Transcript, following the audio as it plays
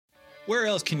Where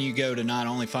else can you go to not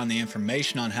only find the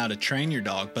information on how to train your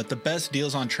dog, but the best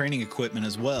deals on training equipment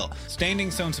as well?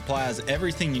 Standing Stone Supply has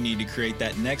everything you need to create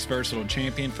that next versatile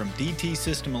champion, from DT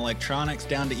system electronics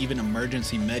down to even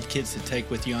emergency med kits to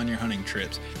take with you on your hunting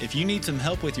trips. If you need some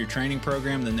help with your training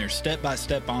program, then their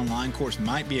step-by-step online course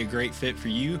might be a great fit for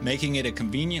you, making it a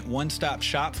convenient one-stop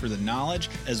shop for the knowledge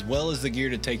as well as the gear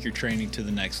to take your training to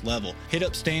the next level. Hit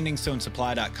up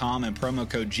standingstonesupply.com and promo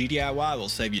code GDIY will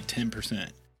save you 10%.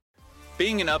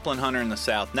 Being an upland hunter in the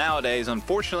South nowadays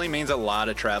unfortunately means a lot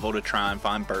of travel to try and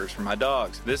find birds for my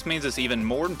dogs. This means it's even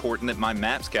more important that my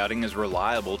map scouting is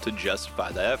reliable to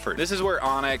justify the effort. This is where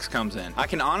onX comes in. I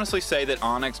can honestly say that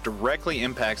onX directly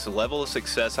impacts the level of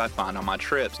success I find on my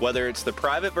trips. Whether it's the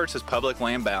private versus public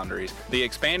land boundaries, the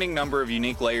expanding number of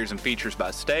unique layers and features by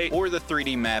state, or the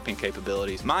 3D mapping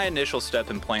capabilities, my initial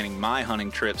step in planning my hunting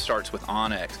trip starts with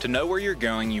onX. To know where you're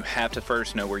going, you have to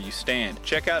first know where you stand.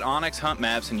 Check out onX Hunt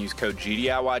Maps and use code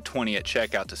GDIY20 at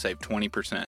checkout to save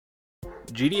 20%.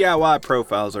 GDIY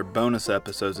profiles are bonus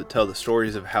episodes that tell the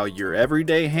stories of how your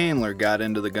everyday handler got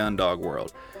into the gun dog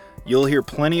world. You'll hear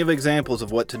plenty of examples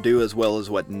of what to do as well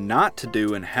as what not to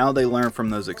do and how they learn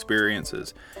from those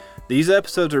experiences. These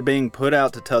episodes are being put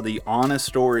out to tell the honest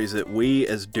stories that we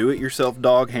as do-it-yourself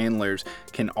dog handlers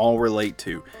can all relate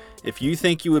to. If you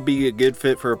think you would be a good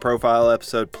fit for a profile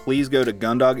episode, please go to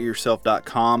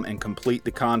gundogityourself.com and complete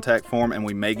the contact form, and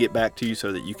we may get back to you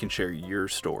so that you can share your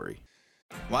story.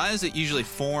 Why is it usually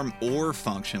form or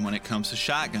function when it comes to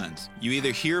shotguns? You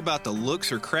either hear about the looks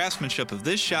or craftsmanship of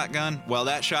this shotgun, while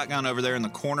that shotgun over there in the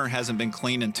corner hasn't been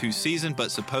cleaned in 2 seasons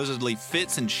but supposedly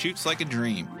fits and shoots like a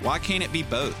dream. Why can't it be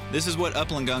both? This is what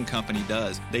Upland Gun Company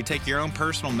does. They take your own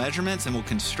personal measurements and will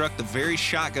construct the very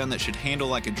shotgun that should handle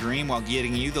like a dream while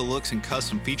getting you the looks and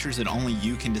custom features that only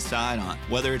you can decide on.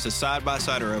 Whether it's a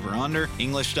side-by-side or over-under,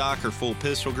 English stock or full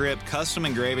pistol grip, custom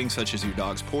engraving such as your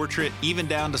dog's portrait, even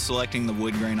down to selecting the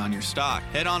wood grain on your stock.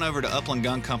 Head on over to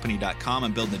uplandguncompany.com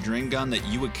and build the dream gun that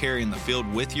you would carry in the field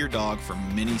with your dog for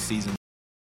many seasons.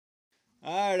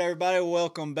 All right, everybody,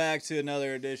 welcome back to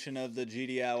another edition of the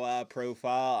GDIY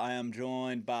Profile. I am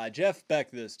joined by Jeff Beck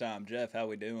this time. Jeff, how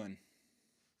we doing?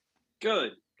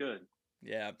 Good.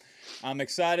 Yeah, I'm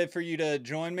excited for you to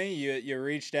join me. You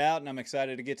reached out, and I'm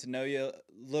excited to get to know you a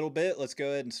little bit. Let's go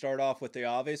ahead and start off with the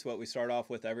obvious, what we start off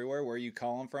with everywhere. Where are you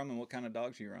calling from, and what kind of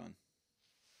dogs you run?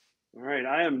 All right,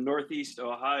 I am Northeast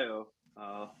Ohio,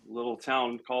 a little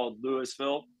town called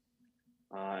Louisville,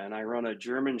 and I run a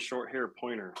German Shorthair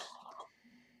Pointer.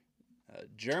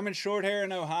 German Shorthair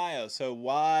in Ohio. So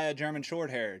why a German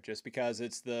Shorthair? Just because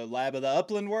it's the lab of the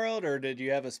upland world, or did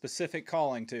you have a specific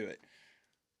calling to it?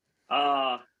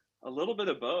 A little bit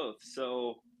of both.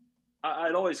 So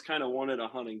I'd always kind of wanted a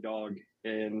hunting dog,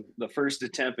 and the first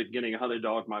attempt at getting a hunting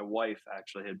dog, my wife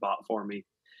actually had bought for me.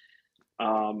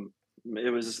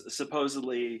 It was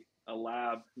supposedly a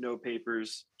lab, no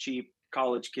papers, cheap,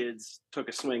 college kids took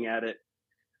a swing at it.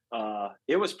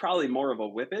 It was probably more of a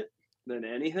whippet than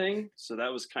anything. So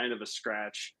that was kind of a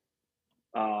scratch.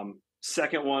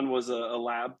 Second one was a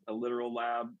lab, a literal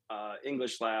lab,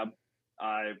 English lab.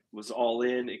 I was all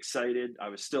in, excited. I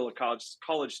was still a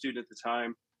college student at the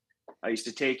time. I used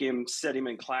to take him, set him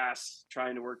in class,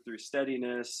 trying to work through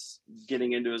steadiness,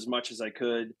 getting into as much as I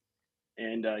could.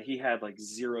 And he had like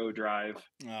zero drive.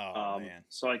 Man.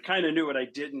 So I kind of knew what I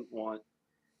didn't want.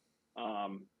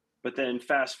 But then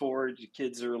fast forward,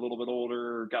 kids are a little bit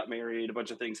older, got married, a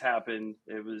bunch of things happened.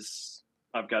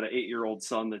 I've got an 8-year-old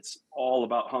son that's all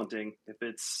about hunting. If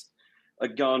it's a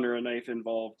gun or a knife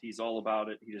involved, he's all about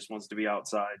it. He just wants to be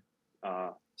outside.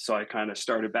 So I kind of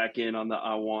started back in on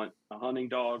I want a hunting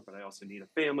dog, but I also need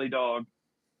a family dog.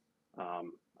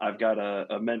 I've got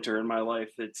a mentor in my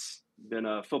life that's been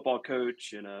a football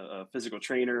coach and a physical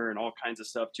trainer and all kinds of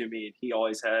stuff to me. And he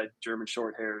always had German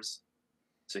Shorthairs.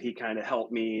 So he kind of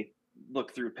helped me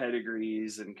look through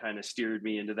pedigrees and kind of steered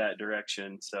me into that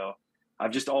direction. So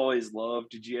I've just always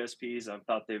loved GSPs. I've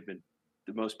thought they've been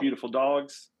the most beautiful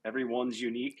dogs. Everyone's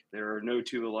unique. There are no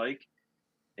two alike.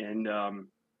 And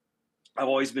I've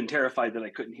always been terrified that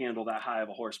I couldn't handle that high of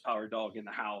a horsepower dog in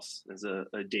the house as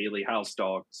a daily house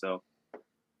dog. So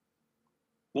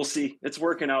we'll see. It's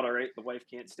working out all right. The wife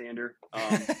can't stand her.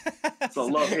 It's a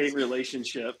love-hate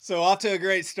relationship. So off to a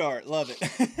great start. Love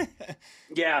it.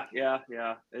 Yeah.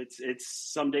 It's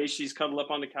some days she's cuddled up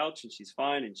on the couch and she's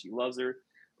fine and she loves her.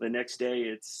 The next day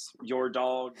it's your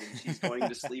dog and she's going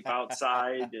to sleep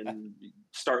outside and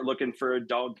start looking for a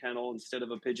dog kennel instead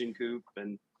of a pigeon coop.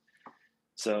 And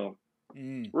so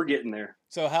we're getting there.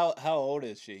 So how old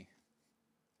is she?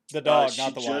 The dog,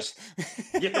 not the wife.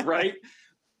 Yeah, right.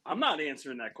 I'm not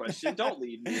answering that question. Don't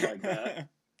lead me like that.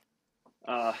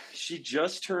 She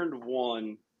just turned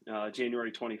 1,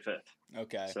 January 25th.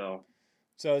 Okay. So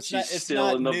So she's it's still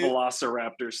not in the new.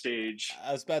 Velociraptor stage.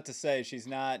 I was about to say she's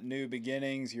not new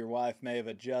beginnings. Your wife may have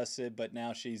adjusted, but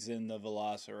now she's in the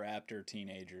Velociraptor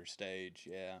teenager stage.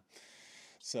 Yeah.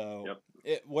 So,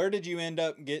 Yep. where did you end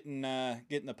up getting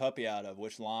the puppy out of?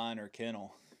 Which line or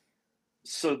kennel?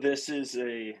 So this is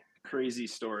a crazy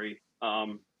story.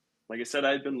 Like I said,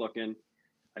 I had been looking.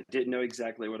 I didn't know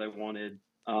exactly what I wanted.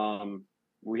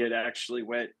 We had actually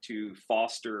went to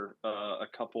foster a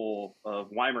couple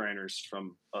of Weimaraners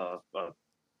from a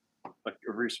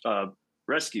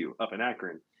rescue up in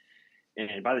Akron.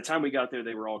 And by the time we got there,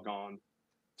 they were all gone.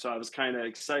 So I was kind of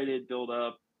excited, build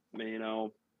up,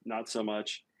 not so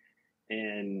much.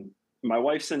 And my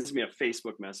wife sends me a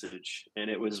Facebook message, and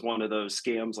it was one of those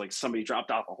scams like somebody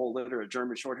dropped off a whole litter of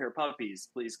German short hair puppies.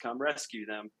 Please come rescue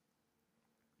them.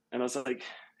 And I was like,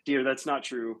 dear, that's not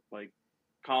true. Like,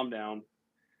 calm down.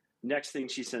 Next thing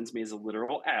she sends me is a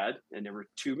literal ad, and there were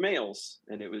 2 males,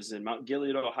 and it was in Mount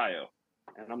Gilead, Ohio.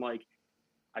 And I'm like,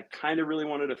 I kind of really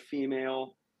wanted a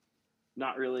female,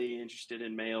 not really interested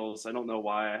in males. I don't know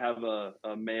why. I have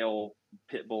a male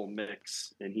pit bull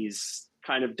mix, and he's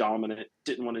kind of dominant,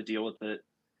 didn't want to deal with it.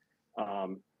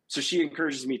 So she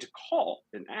encourages me to call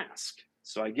and ask.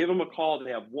 So I give them a call. They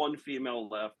have 1 female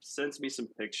left, sends me some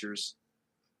pictures,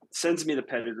 sends me the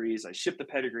pedigrees. I ship the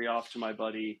pedigree off to my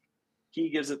buddy. He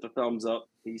gives it the thumbs up.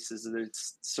 He says that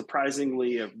it's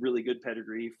surprisingly a really good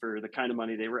pedigree for the kind of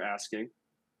money they were asking.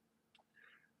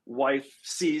 Wife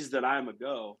sees that I'm a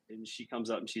go, and she comes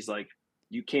up and she's like,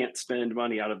 you can't spend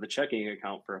money out of the checking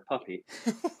account for a puppy.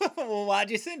 Well,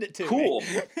 why'd you send it to cool.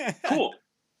 me? Cool.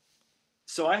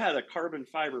 So I had a carbon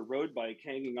fiber road bike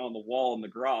hanging on the wall in the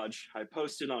garage. I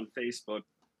posted on Facebook.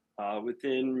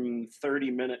 Within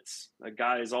 30 minutes, a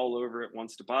guy is all over it,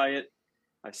 wants to buy it.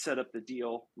 I set up the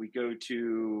deal. We go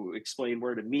to explain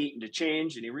where to meet and to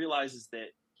change, and he realizes that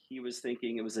he was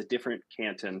thinking it was a different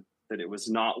canton, that it was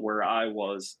not where I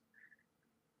was.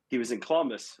 He was in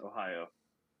Columbus, Ohio.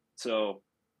 So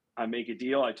I make a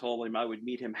deal. I told him I would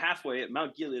meet him halfway at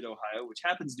Mount Gilead, Ohio, which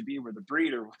happens to be where the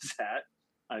breeder was at.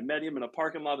 I met him in a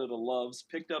parking lot of the Loves,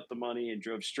 picked up the money, and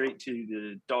drove straight to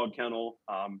the dog kennel.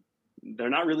 They're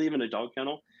not really even a dog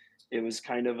kennel. It was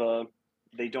kind of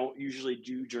they don't usually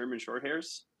do German short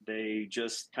hairs. They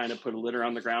just kind of put a litter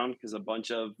on the ground because a bunch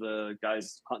of the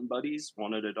guys' hunting buddies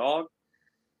wanted a dog.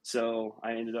 So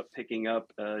I ended up picking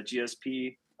up a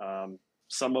GSP.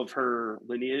 Some of her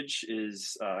lineage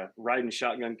is riding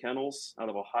shotgun kennels out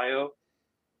of Ohio,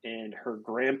 and her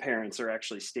grandparents are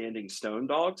actually standing stone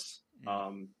dogs.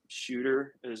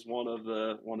 Shooter is one of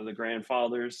the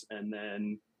grandfathers, and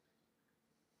then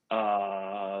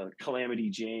Calamity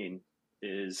Jane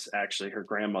is actually her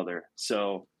grandmother.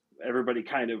 So everybody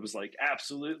kind of was like,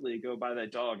 absolutely go buy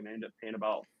that dog. And I ended up paying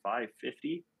about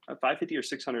 $550 or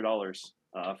 $600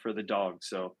 for the dog.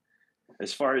 So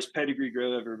as far as pedigree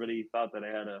go, everybody thought that I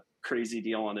had a crazy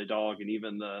deal on a dog. And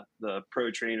even the pro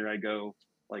trainer, I go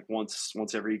like once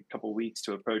every couple of weeks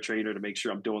to a pro trainer to make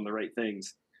sure I'm doing the right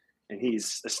things. And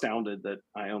he's astounded that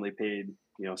I only paid,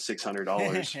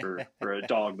 $600 for a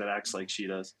dog that acts like she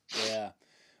does. Yeah.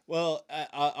 Well,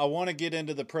 I want to get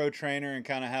into the pro trainer and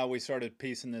kind of how we started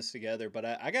piecing this together, but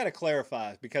I got to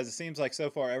clarify because it seems like so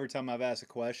far every time I've asked a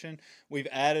question, we've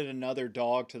added another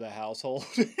dog to the household.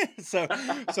 so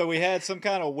we had some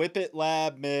kind of Whippet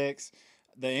Lab mix,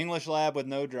 the English Lab with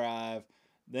no drive,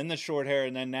 then the short hair,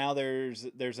 and then now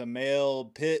there's a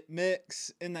male pit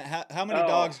mix in the. How many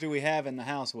dogs do we have in the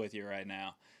house with you right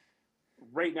now?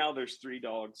 Right now, there's 3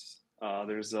 dogs.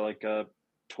 There's like a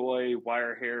toy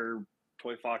wire hair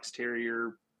toy fox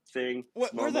terrier thing.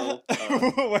 Where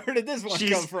did this one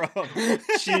come from?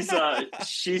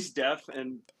 She's deaf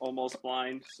and almost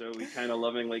blind, so we kind of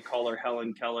lovingly call her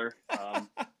Helen Keller.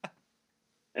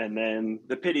 And then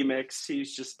the pity mix,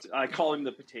 I call him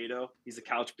the potato. He's a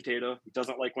couch potato. He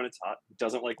doesn't like when it's hot. He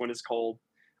doesn't like when it's cold.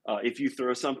 If you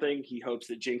throw something, he hopes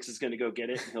that Jinx is going to go get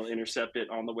it. He'll intercept it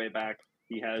on the way back.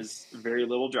 He has very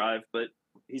little drive, but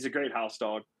he's a great house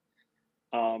dog.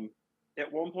 At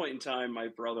one point in time, my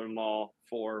brother-in-law,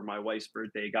 for my wife's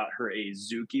birthday, got her a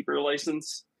zookeeper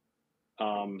license.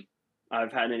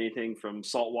 I've had anything from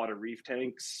saltwater reef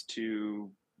tanks to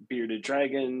bearded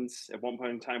dragons. At one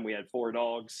point in time, we had 4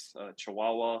 dogs,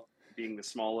 Chihuahua being the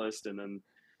smallest, and then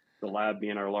the lab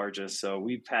being our largest. So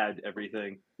we've had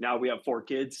everything. Now we have 4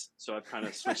 kids. So I've kind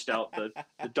of switched out the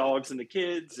dogs and the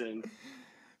kids. And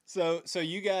so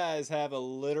you guys have a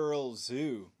literal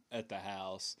zoo at the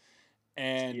house.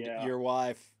 And your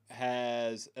wife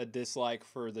has a dislike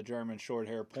for the German short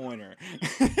hair pointer.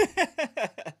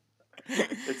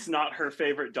 It's not her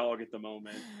favorite dog at the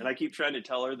moment. And I keep trying to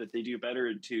tell her that they do better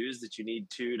in twos, that you need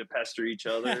two to pester each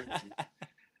other.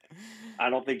 I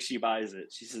don't think she buys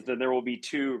it. She says then there will be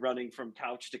two running from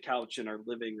couch to couch in our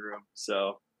living room.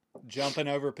 So jumping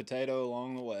over potato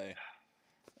along the way.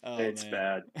 Oh, it's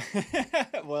man.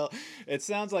 bad. Well, it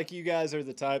sounds like you guys are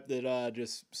the type that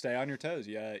just stay on your toes.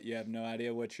 You have no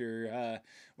idea what you're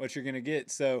gonna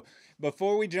get. So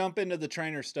before we jump into the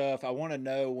trainer stuff, I want to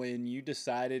know when you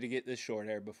decided to get this short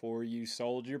hair before you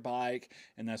sold your bike,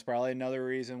 and that's probably another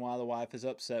reason why the wife is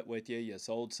upset with you. You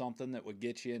sold something that would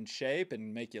get you in shape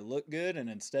and make you look good, and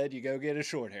instead you go get a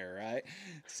short hair, right?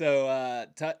 So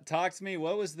talk to me.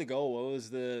 What was the goal? What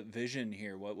was the vision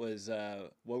here? What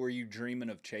were you dreaming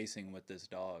of chasing with this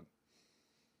dog?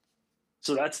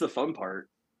 So that's the fun part.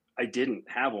 I didn't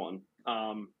have one.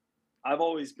 I've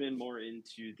always been more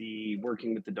into the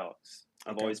working with the dogs.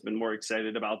 I've Okay. always been more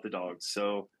excited about the dogs.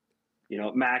 So,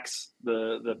 Max,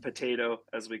 the potato,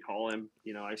 as we call him,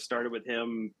 I started with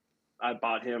him. I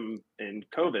bought him during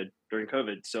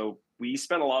COVID. So we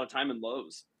spent a lot of time in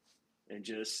Lowe's and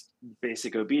just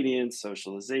basic obedience,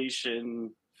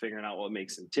 socialization, figuring out what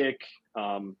makes him tick.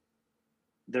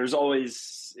 There's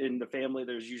always in the family,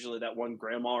 there's usually that one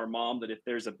grandma or mom that if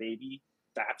there's a baby,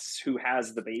 that's who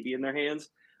has the baby in their hands.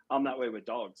 I'm that way with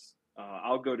dogs.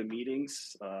 I'll go to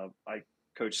meetings. I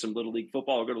coach some little league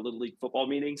football. I'll go to little league football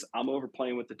meetings. I'm over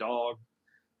playing with the dog,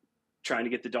 trying to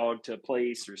get the dog to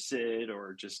place or sit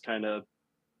or just kind of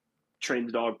train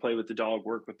the dog, play with the dog,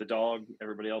 work with the dog.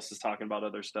 Everybody else is talking about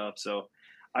other stuff. So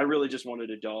I really just wanted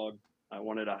a dog. I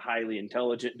wanted a highly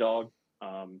intelligent dog.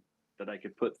 That I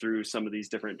could put through some of these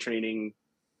different training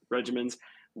regimens.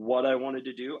 What I wanted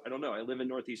to do, I don't know. I live in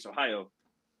Northeast Ohio.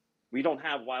 We don't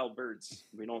have wild birds.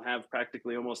 We don't have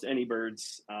practically almost any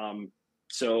birds.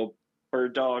 So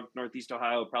bird dog, Northeast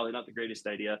Ohio, probably not the greatest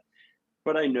idea.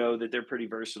 But I know that they're pretty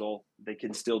versatile. They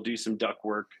can still do some duck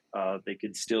work. They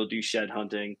could still do shed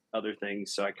hunting, other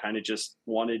things. So I kind of just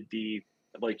wanted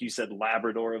like you said,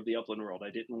 Labrador of the upland world. I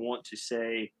didn't want to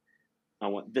say, I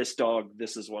want this dog.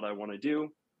 This is what I want to do.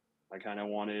 I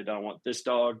want this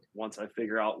dog. Once I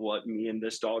figure out what me and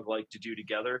this dog like to do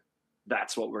together,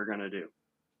 that's what we're going to do.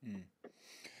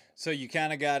 So you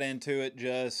kind of got into it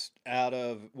just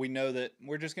we know that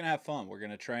we're just going to have fun. We're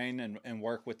going to train and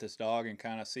work with this dog and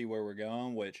kind of see where we're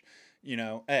going, which,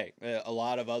 hey, a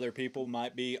lot of other people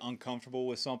might be uncomfortable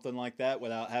with something like that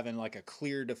without having like a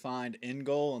clear defined end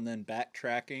goal and then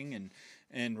backtracking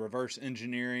and reverse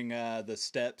engineering the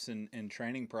steps and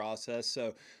training process.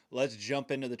 So let's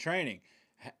jump into the training.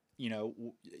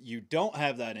 You don't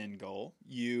have that end goal.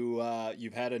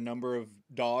 You've had a number of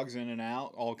dogs in and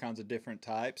out, all kinds of different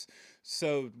types.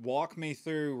 So walk me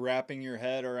through wrapping your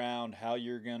head around how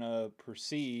you're gonna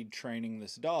proceed training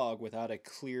this dog without a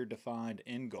clear defined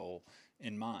end goal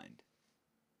in mind.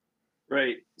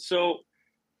 Right. So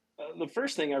the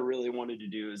first thing I really wanted to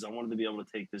do is I wanted to be able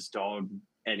to take this dog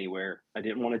anywhere. I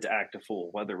didn't want it to act a fool,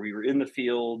 whether we were in the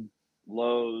field,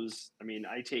 Lowe's. I mean,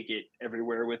 I take it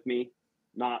everywhere with me,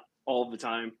 not all the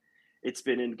time. It's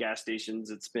been in gas stations,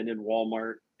 it's been in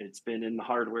Walmart, it's been in the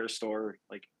hardware store.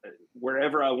 Like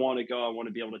wherever I want to go, I want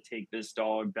to be able to take this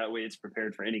dog. That way it's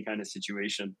prepared for any kind of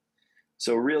situation.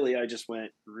 So really, I just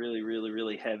went really, really,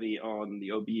 really heavy on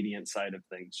the obedience side of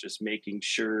things, just making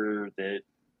sure that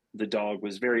the dog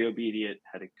was very obedient,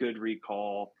 had a good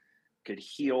recall, could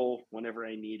heel whenever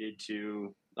I needed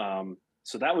to.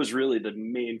 So that was really the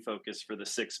main focus for the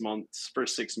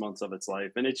first 6 months of its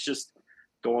life. And it's just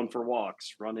going for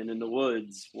walks, running in the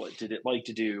woods. What did it like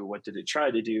to do? What did it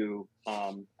try to do?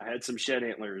 I had some shed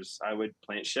antlers. I would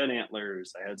plant shed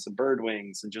antlers. I had some bird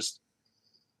wings and just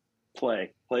play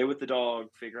with the dog,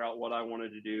 figure out what I wanted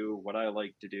to do, what I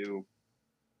like to do.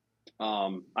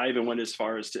 I even went as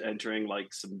far as to entering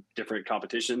like some different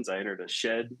competitions. I entered a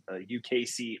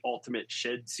UKC Ultimate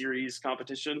Shed Series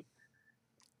competition.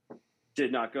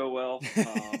 Did not go well.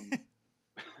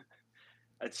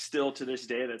 It's still to this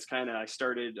day, I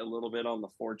started a little bit on the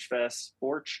Force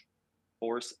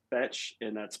Fetch,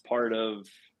 and that's part of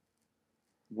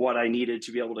what I needed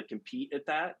to be able to compete at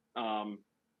that.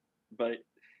 But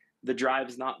the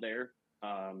drive's not there.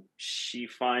 She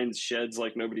finds sheds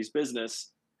like nobody's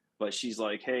business, but she's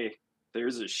like, hey,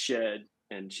 there's a shed,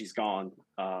 and she's gone.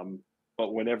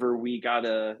 But whenever we got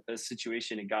a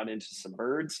situation and got into some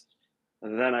birds,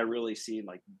 and then I really seen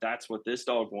like, that's what this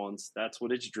dog wants. That's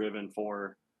what it's driven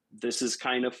for. This is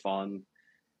kind of fun,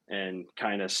 and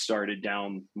kind of started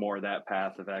down more that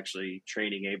path of actually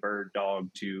training a bird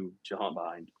dog to hunt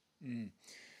behind. Mm.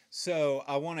 So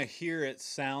I want to hear. It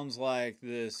sounds like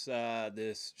this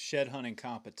shed hunting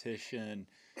competition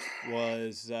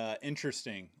was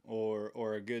interesting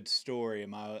or a good story.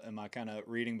 Am I kind of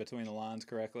reading between the lines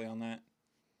correctly on that?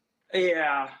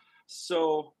 Yeah.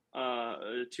 So,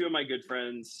 two of my good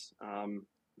friends,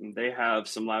 they have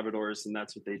some Labradors, and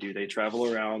that's what they do. They travel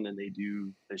around and they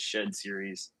do the shed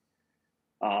series.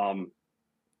 Um,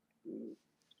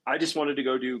 I just wanted to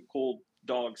go do cool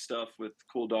dog stuff with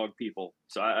cool dog people.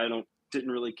 So I don't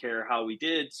didn't really care how we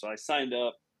did. So I signed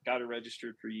up, got her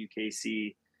registered for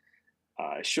UKC.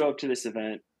 I show up to this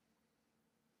event.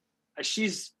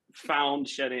 She's found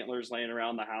shed antlers laying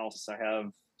around the house. I have,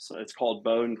 so it's called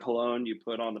bone cologne. You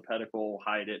put on the pedicle,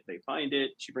 hide it. They find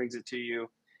it. She brings it to you.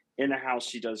 In the house,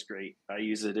 she does great. I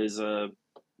use it as a,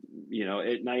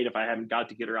 at night, if I haven't got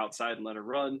to get her outside and let her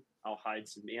run, I'll hide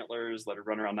some antlers, let her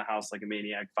run around the house like a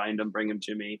maniac, find them, bring them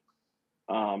to me.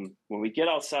 When we get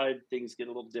outside, things get a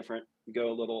little different,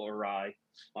 go a little awry.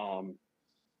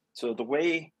 So the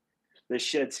way the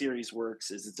shed series works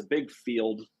is it's a big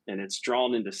field and it's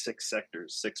drawn into 6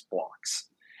 sectors, 6 blocks.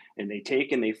 And they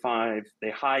take and they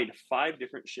hide 5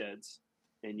 different sheds,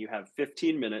 and you have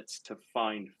 15 minutes to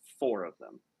find 4 of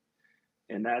them.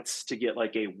 And that's to get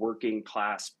like a working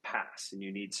class pass. And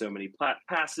you need so many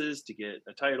passes to get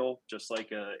a title, just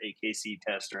like a AKC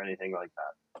test or anything like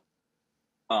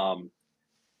that.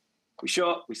 We show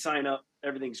up, we sign up,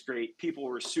 everything's great. People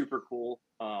were super cool.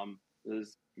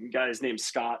 This guy's named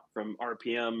Scott from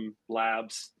RPM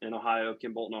Labs in Ohio,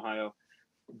 Kim Bolton, Ohio.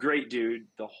 Great dude.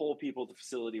 The whole people at the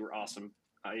facility were awesome.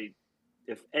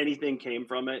 If anything came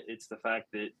from it, it's the fact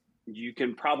that you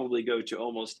can probably go to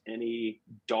almost any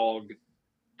dog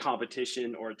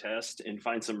competition or test and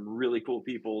find some really cool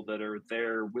people that are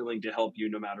there willing to help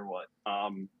you no matter what.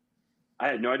 I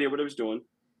had no idea what I was doing.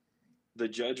 The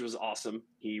judge was awesome.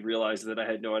 He realized that I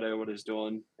had no idea what I was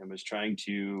doing and was trying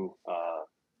to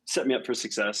set me up for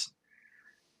success.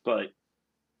 But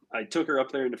I took her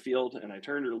up there in the field and I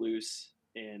turned her loose.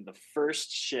 And the first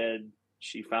shed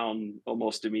she found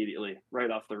almost immediately,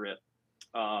 right off the rip.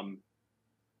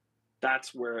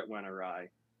 That's where it went awry.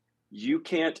 You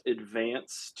can't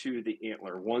advance to the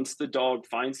antler. Once the dog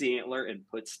finds the antler and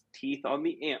puts teeth on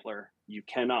the antler, you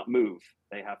cannot move.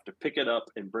 They have to pick it up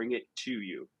and bring it to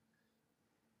you.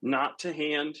 Not to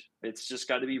hand. It's just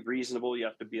got to be reasonable. You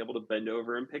have to be able to bend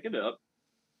over and pick it up.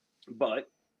 But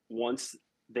once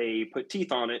they put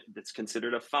teeth on it, it's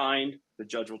considered a find. The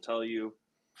judge will tell you,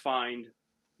 find,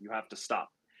 you have to stop.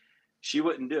 She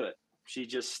wouldn't do it. She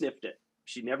just sniffed it.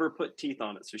 She never put teeth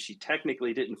on it. So she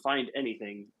technically didn't find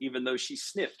anything, even though she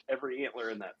sniffed every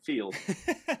antler in that field.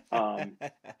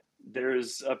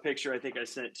 There's a picture I think I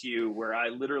sent to you where I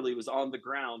literally was on the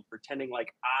ground pretending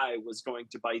like I was going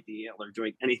to bite the antler,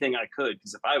 doing anything I could.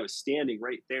 Because if I was standing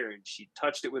right there and she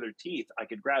touched it with her teeth, I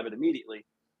could grab it immediately.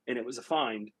 And it was a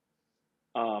find.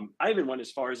 I even went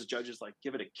as far as the judges, like,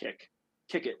 give it a kick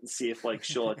it and see if like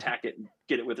she'll attack it and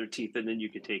get it with her teeth, and then you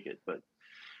could take it. But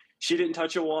she didn't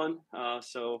touch a one.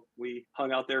 So we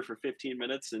hung out there for 15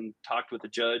 minutes and talked with the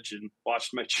judge and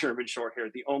watched my German short hair,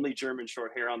 the only German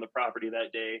short hair on the property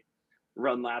that day,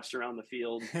 run laps around the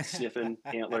field, sniffing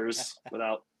antlers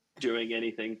without doing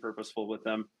anything purposeful with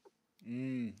them.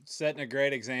 Setting a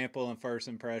great example and first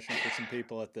impression for some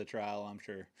people at the trial, I'm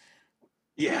sure.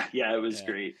 Yeah, it was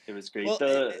great. It was great.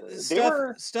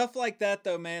 Well, stuff like that,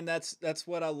 though, man. That's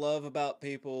what I love about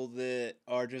people that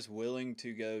are just willing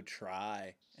to go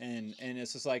try, and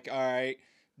it's just like, all right,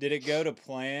 did it go to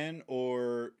plan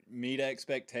or meet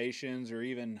expectations or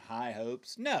even high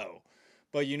hopes? No,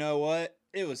 but you know what?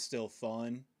 It was still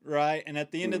fun, right? And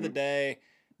at the end of the day,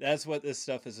 that's what this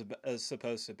stuff is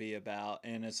supposed to be about.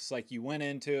 And it's just like you went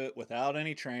into it without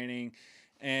any training.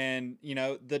 And,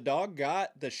 the dog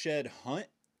got the shed hunt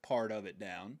part of it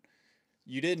down.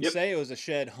 You didn't say it was a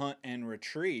shed hunt and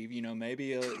retrieve,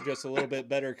 maybe just a little bit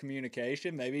better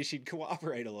communication. Maybe she'd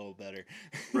cooperate a little better.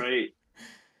 Right.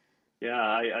 Yeah.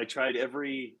 I tried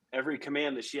every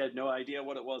command that she had no idea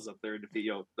what it was up there to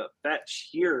be, the fetch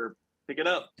here, pick it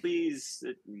up, please.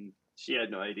 She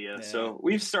had no idea. Yeah. So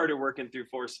we've started working through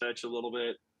force fetch a little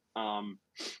bit. I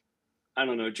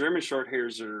don't know. German short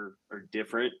hairs are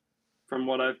different. From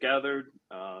what I've gathered,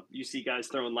 you see guys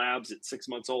throwing labs at 6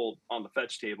 months old on the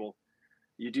fetch table.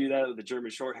 You do that with the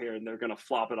German short hair and they're going to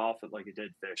flop it off it like a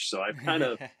dead fish. So I've kind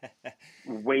of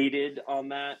waited on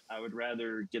that. I would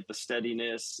rather get the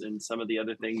steadiness and some of the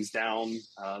other things down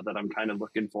that I'm kind of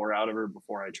looking for out of her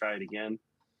before I try it again.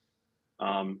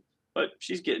 But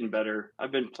she's getting better.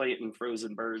 I've been planting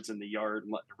frozen birds in the yard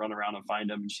and letting her run around and find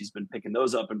them. And she's been picking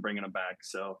those up and bringing them back.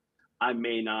 So I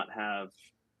may not have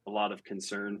a lot of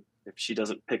concern. If she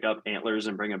doesn't pick up antlers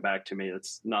and bring them back to me,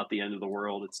 it's not the end of the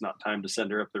world. It's not time to send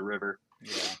her up the river.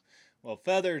 Yeah. Well,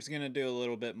 feather's going to do a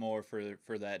little bit more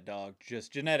for that dog,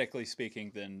 just genetically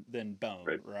speaking, than bone,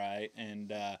 Right. right?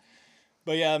 And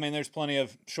but yeah, I mean, there's plenty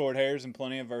of short hairs and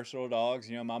plenty of versatile dogs.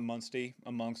 You know, my Munstie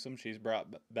amongst them. She's brought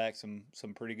back some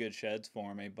pretty good sheds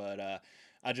for me. But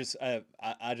I just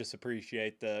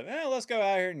appreciate the let's go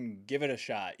out here and give it a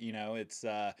shot. You know, it's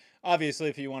obviously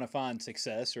if you want to find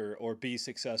success or be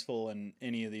successful in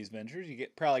any of these ventures, you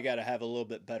probably got to have a little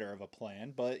bit better of a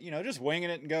plan. But you know, just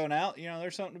winging it and going out, you know,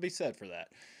 there's something to be said for that.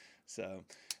 So.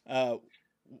 Uh,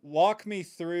 Walk me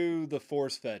through the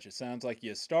force fetch. It sounds like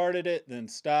you started it, then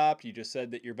stopped. You just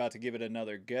said that you're about to give it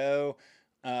another go.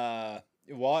 Uh,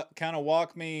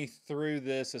 walk me through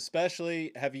this.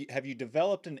 Especially, have you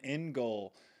developed an end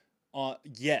goal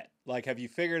yet? Like, have you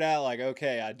figured out like,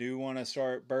 okay, I do want to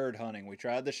start bird hunting. We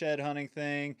tried the shed hunting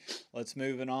thing. Let's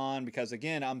move it on because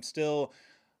again,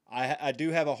 I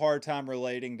do have a hard time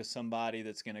relating to somebody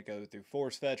that's going to go through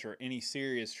force fetch or any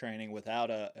serious training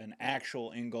without an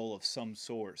actual end goal of some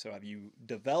sort. So have you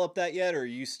developed that yet, or are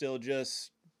you still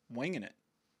just winging it?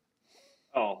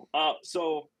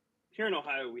 So here in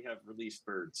Ohio, we have released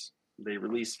birds. They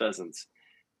release pheasants.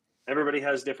 Everybody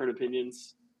has different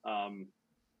opinions.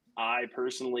 I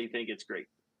personally think it's great.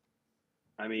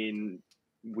 I mean,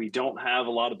 we don't have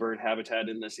a lot of bird habitat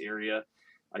in this area.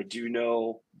 I do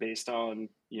know based on,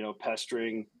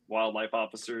 pestering wildlife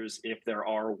officers, if there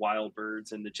are wild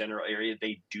birds in the general area,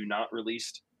 they do not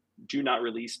release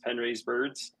pen raised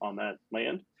birds on that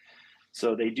land.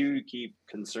 So they do keep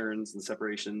concerns and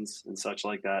separations and such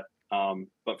like that.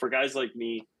 But for guys like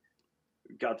me,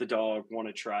 got the dog, want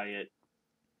to try it,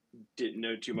 didn't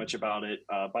know too much about it.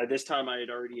 By this time, I had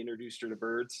already introduced her to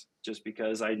birds just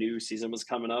because I knew season was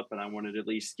coming up and I wanted to at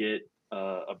least get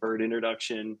a bird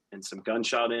introduction and some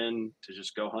gunshot in to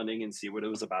just go hunting and see what it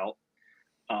was about.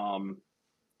 Um,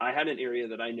 I had an area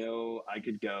that I know I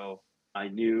could go. I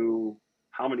knew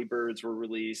how many birds were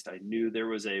released. I knew there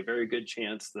was a very good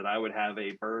chance that I would have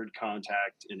a bird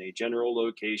contact in a general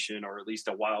location or at least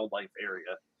a wildlife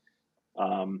area.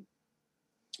 Um,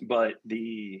 but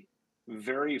the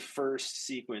very first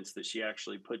sequence that she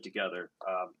actually put together,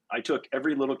 I took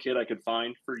every little kid I could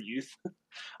find for youth. I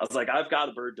was like, I've got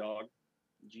a bird dog.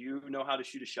 You know how to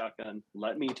shoot a shotgun.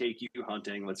 Let me take you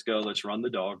hunting. Let's go. Let's run the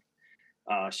dog.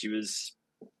 She was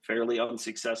fairly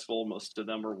unsuccessful. Most of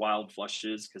them were wild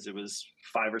flushes because it was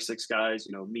 5 or 6 guys,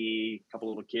 me, a couple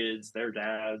little kids, their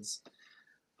dads.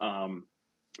 Um,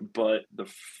 but the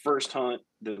first hunt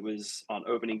that was on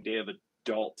opening day of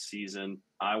adult season,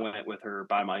 I went with her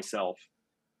by myself.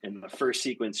 And the first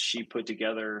sequence she put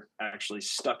together actually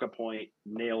stuck a point,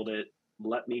 nailed it,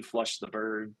 let me flush the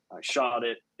bird. I shot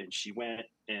it, and she went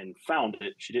and found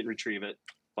it. She didn't retrieve it.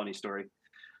 Funny story.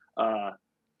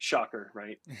 Shocker,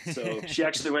 right? So she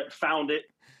actually went, found it,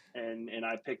 and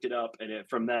I picked it up. And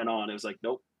from then on, it was like,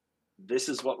 nope, this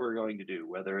is what we're going to do.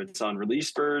 Whether it's on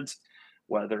release birds,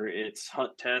 whether it's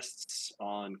hunt tests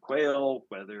on quail,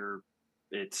 whether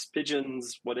it's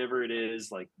pigeons, whatever it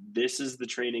is, like this is the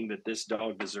training that this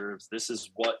dog deserves. This is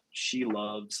what she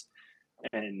loves.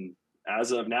 And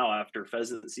as of now, after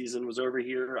pheasant season was over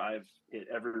here, I've hit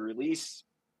every release,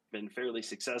 been fairly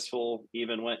successful,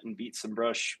 even went and beat some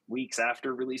brush weeks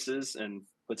after releases and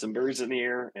put some birds in the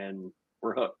air, and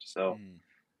we're hooked. So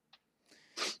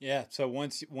Yeah, so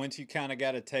once you kind of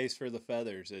got a taste for the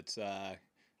feathers, it's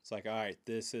like, all right,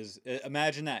 this is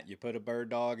imagine that you put a bird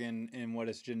dog in what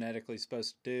it's genetically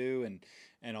supposed to do,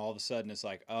 and all of a sudden it's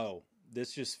like, oh,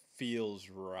 this just feels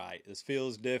right. This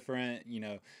feels different. You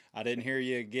know, I didn't hear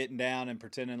you getting down and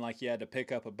pretending like you had to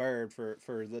pick up a bird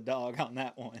for the dog on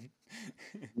that one.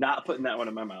 not putting that one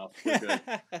in my mouth. We're good.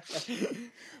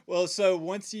 Well, so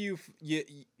once you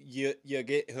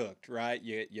get hooked, right?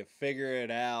 You figure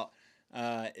it out.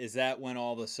 Is that when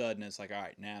all of a sudden it's like, all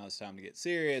right, now it's time to get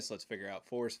serious. Let's figure out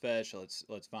force fetch.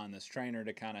 Let's find this trainer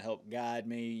to kind of help guide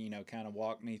me. You know, kind of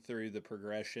walk me through the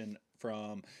progression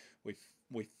from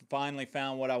we finally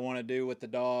found what I want to do with the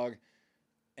dog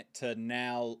to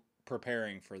now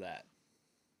preparing for that.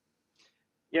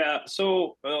 Yeah,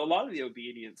 so a lot of the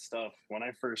obedience stuff, when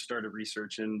I first started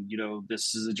researching,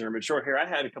 this is a German short hair, I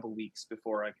had a couple weeks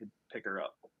before I could pick her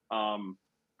up.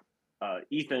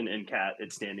 Ethan and Kat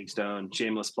at Standing Stone,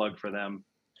 shameless plug for them.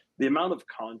 The amount of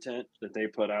content that they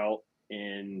put out,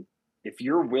 and if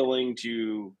you're willing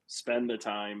to spend the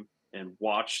time and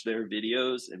watch their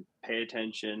videos and pay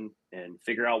attention and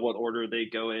figure out what order they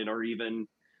go in, or even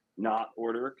not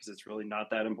order, because it's really not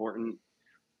that important,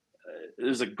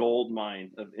 there's a gold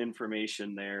mine of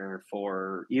information there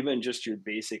for even just your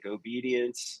basic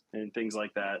obedience and things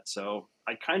like that. So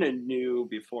I kind of knew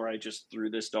before I just threw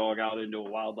this dog out into a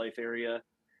wildlife area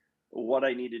what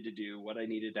I needed to do, what I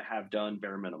needed to have done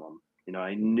bare minimum.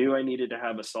 I knew I needed to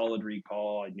have a solid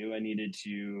recall. I knew I needed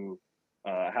to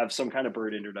have some kind of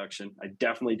bird introduction. I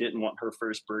definitely didn't want her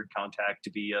first bird contact to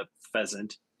be a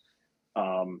pheasant.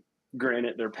 Um,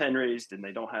 Granted, they're pen raised and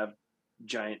they don't have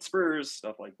giant spurs,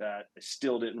 stuff like that. I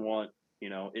still didn't want,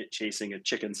 it chasing a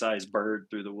chicken sized bird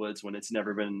through the woods when it's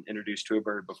never been introduced to a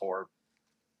bird before.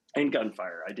 And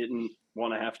gunfire. I didn't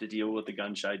want to have to deal with a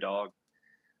gun shy dog.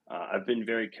 I've been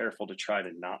very careful to try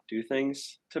to not do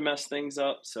things to mess things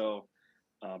up. So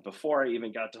before I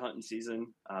even got to hunting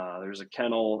season, there's a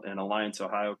kennel in Alliance,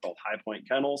 Ohio called High Point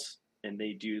Kennels, and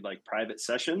they do like private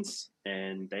sessions,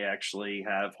 and they actually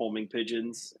have homing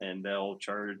pigeons, and they'll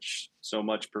charge so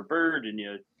much per bird, and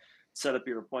you set up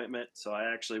your appointment. So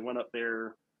I actually went up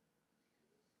there,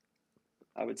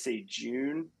 I would say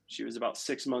June. She was about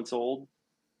 6 months old,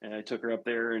 and I took her up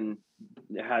there and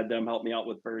had them help me out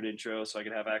with bird intro so I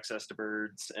could have access to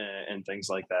birds and things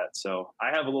like that. So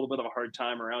I have a little bit of a hard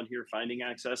time around here finding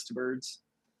access to birds.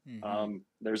 Mm-hmm.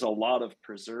 There's a lot of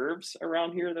preserves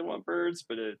around here that want birds,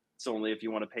 but it's only if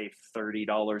you want to pay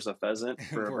 $30 a pheasant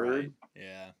for a Right. bird.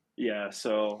 Yeah. Yeah.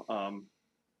 So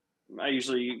I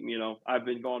usually, I've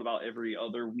been going about every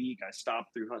other week. I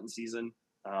stopped through hunting season.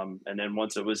 And then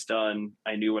once it was done,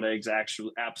 I knew what I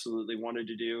absolutely wanted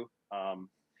to do.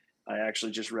 I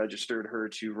actually just registered her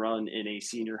to run in a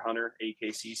senior hunter,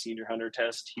 AKC senior hunter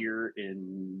test here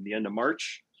in the end of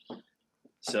March.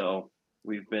 So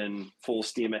we've been full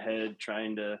steam ahead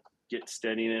trying to get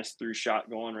steadiness through shot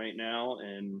going right now,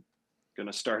 and going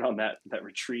to start on that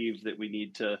retrieve that we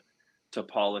need to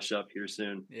polish up here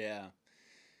soon. Yeah.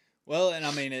 Well, and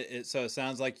I mean, so it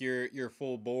sounds like you're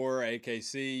full bore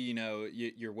AKC.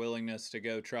 Your willingness to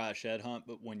go try a shed hunt,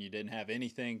 but when you didn't have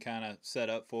anything kind of set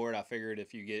up for it, I figured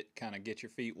if you get your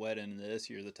feet wet in this,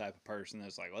 you're the type of person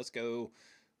that's like, let's go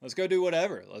do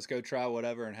whatever, let's go try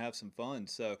whatever and have some fun.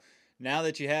 So now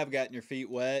that you have gotten your feet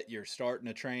wet, you're starting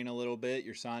to train a little bit.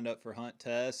 You're signed up for hunt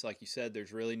tests, like you said.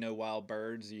 There's really no wild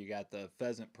birds. You got the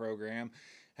pheasant program.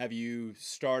 Have you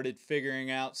started figuring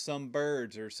out some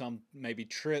birds or some maybe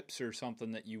trips or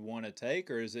something that you want to take,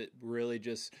 or is it really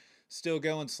just still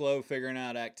going slow, figuring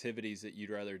out activities that you'd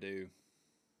rather do?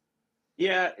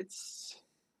 Yeah,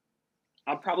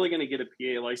 I'm probably going to get a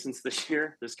PA license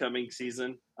this coming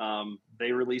season.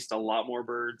 They released a lot more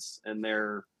birds, and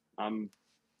I'm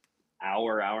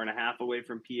hour and a half away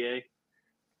from PA.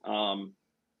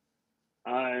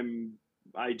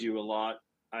 I do a lot.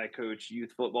 I coach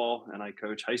youth football and I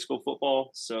coach high school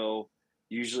football. So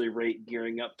usually right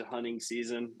gearing up to hunting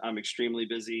season, I'm extremely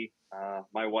busy.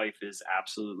 My wife is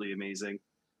absolutely amazing.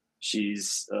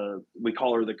 We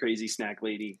call her the crazy snack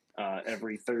lady.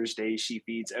 Every Thursday, she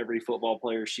feeds every football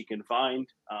player she can find.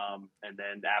 And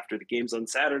then after the games on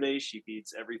Saturday, she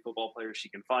feeds every football player she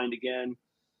can find again.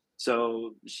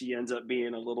 So she ends up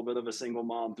being a little bit of a single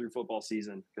mom through football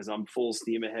season because I'm full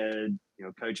steam ahead,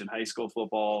 coaching high school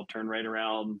football, turn right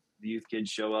around, the youth kids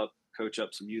show up, coach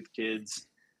up some youth kids,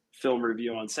 film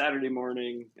review on Saturday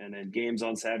morning, and then games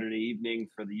on Saturday evening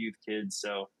for the youth kids.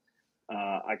 So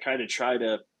I kind of try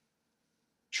to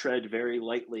tread very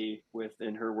lightly with,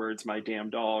 in her words, my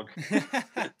damn dog.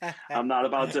 I'm not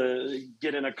about to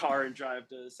get in a car and drive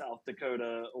to South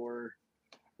Dakota, or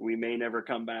we may never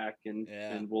come back, and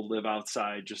we'll live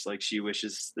outside just like she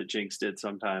wishes that Jinx did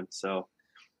sometimes. So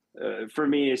for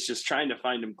me, it's just trying to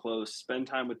find him close, spend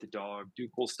time with the dog, do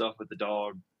cool stuff with the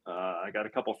dog. I got a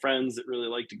couple friends that really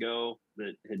like to go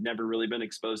that had never really been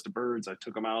exposed to birds. I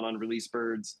took them out on release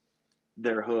birds.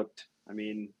 They're hooked. I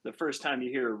mean, the first time you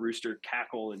hear a rooster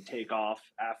cackle and take off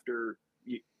after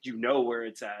you know where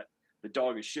it's at, the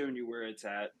dog has shown you where it's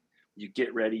at. You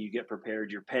get ready, you get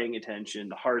prepared, you're paying attention,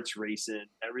 the heart's racing,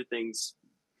 everything's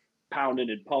pounding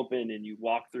and pumping, and you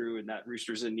walk through and that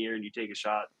rooster's in the air and you take a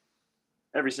shot.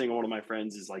 Every single one of my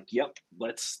friends is like, yep,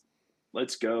 let's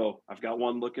go. I've got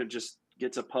one looking, just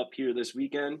gets a pup here this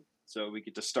weekend. So we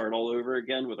get to start all over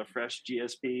again with a fresh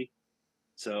GSP.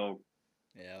 So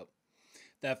yeah,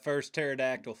 that first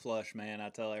pterodactyl flush, man, I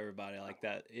tell everybody like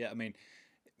that. Yeah, I mean,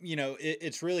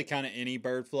 it's really kind of any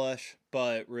bird flush,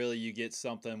 but really you get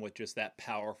something with just that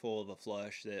powerful of a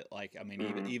flush that, like, I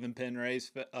mean, even pen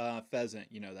raised pheasant,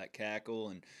 that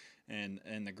cackle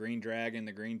and the green dragon,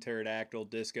 the green pterodactyl,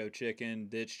 disco chicken,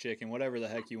 ditch chicken, whatever the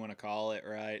heck you want to call it,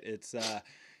 right? It's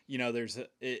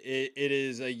it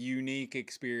is a unique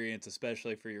experience,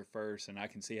 especially for your first, and I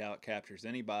can see how it captures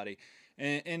anybody.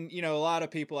 And a lot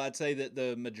of people, I'd say that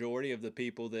the majority of the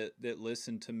people that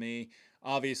listen to me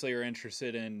obviously are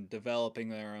interested in developing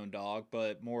their own dog,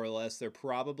 but more or less they're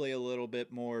probably a little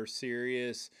bit more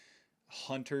serious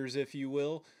hunters, if you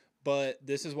will. But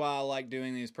this is why I like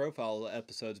doing these profile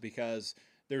episodes, because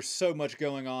there's so much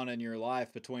going on in your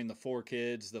life between the 4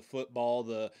 kids, the football,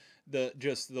 the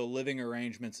just the living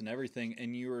arrangements and everything,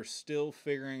 and you are still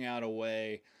figuring out a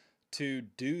way to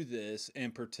do this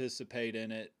and participate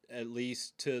in it at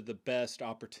least to the best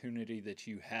opportunity that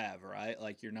you have, right?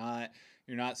 Like you're not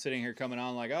sitting here coming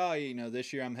on like, oh,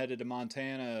 this year I'm headed to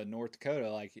Montana, North Dakota.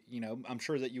 Like, I'm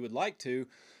sure that you would like to,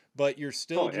 but you're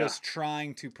still Oh yeah. just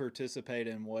trying to participate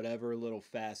in whatever little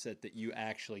facet that you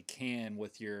actually can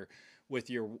with your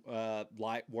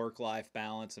work life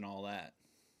balance and all that.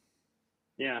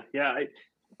 Yeah. Yeah.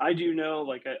 I do know,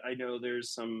 like, I know there's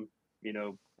some,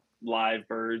 live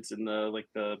birds in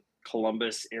the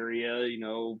Columbus area,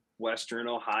 Western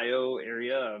Ohio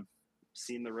area. I've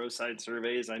seen the roadside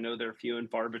surveys. I know they're few and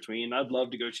far between. I'd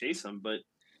love to go chase them, but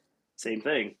same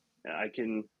thing. I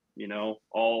can,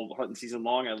 all hunting season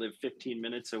long, I live 15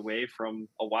 minutes away from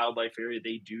a wildlife area.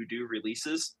 They do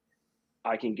releases.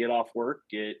 I can get off work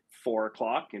at 4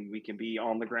 o'clock and we can be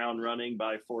on the ground running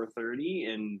by 4:30.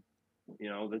 And,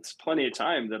 that's plenty of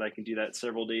time that I can do that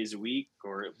several days a week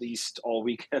or at least all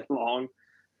weekend long.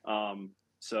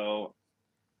 So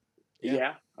Yeah.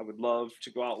 yeah, I would love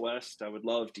to go out west. I would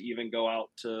love to even go out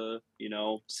to,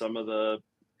 some of the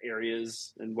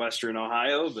areas in Western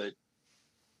Ohio, but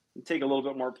take a little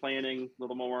bit more planning, a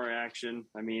little more action.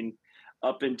 I mean,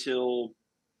 up until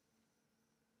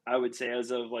I would say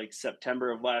as of like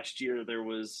September of last year, there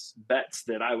was bets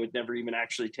that I would never even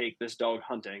actually take this dog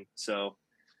hunting. So,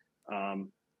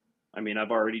 um, I mean,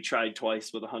 I've already tried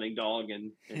twice with a hunting dog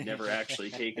and never actually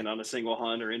taken on a single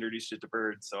hunt or introduced it to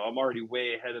birds. So I'm already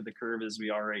way ahead of the curve as we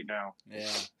are right now. Yeah.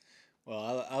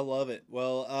 Well, I love it.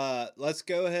 Well, let's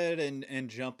go ahead and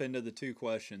jump into the 2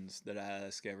 questions that I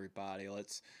ask everybody.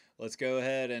 Let's go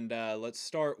ahead and let's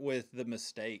start with the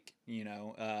mistake.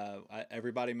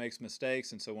 Everybody makes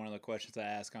mistakes, and so one of the questions I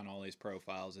ask on all these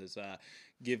profiles is,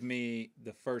 give me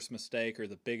the first mistake or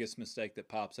the biggest mistake that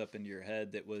pops up into your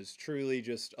head that was truly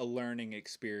just a learning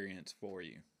experience for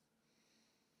you.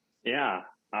 Yeah,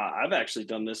 I've actually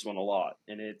done this one a lot,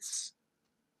 and it's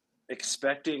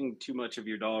expecting too much of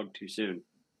your dog too soon.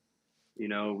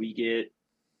 We get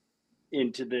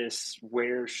into this,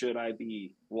 where should I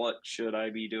be? What should I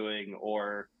be doing?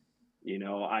 Or,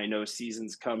 I know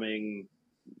season's coming,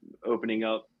 opening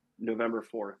up November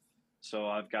 4th. So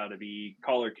I've got to be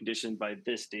collar conditioned by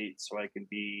this date so I can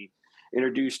be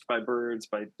introduced by birds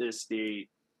by this date.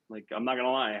 Like, I'm not going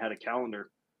to lie, I had a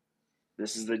calendar.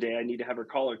 This is the day I need to have her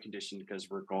collar conditioned because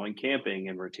we're going camping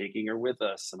and we're taking her with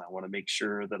us. And I want to make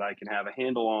sure that I can have a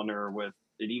handle on her with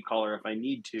an e-collar if I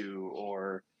need to,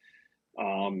 or,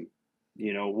 um,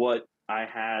 what I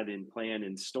had in plan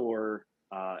in store.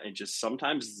 And just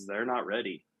sometimes they're not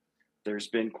ready. There's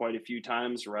been quite a few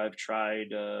times where I've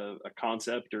tried a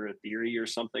concept or a theory or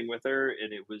something with her,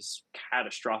 and it was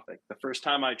catastrophic. The first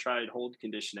time I tried hold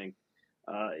conditioning,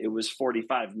 it was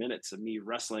 45 minutes of me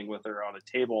wrestling with her on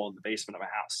a table in the basement of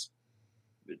a house.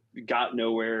 It got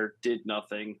nowhere, did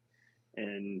nothing,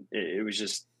 and it was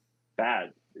just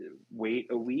bad. Wait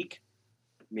a week,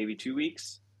 maybe 2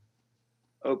 weeks,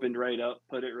 opened right up,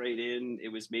 put it right in. It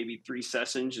was maybe 3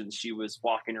 sessions, and she was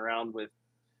walking around with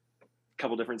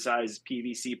couple different size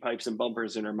PVC pipes and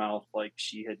bumpers in her mouth, like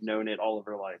she had known it all of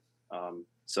her life.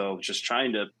 So just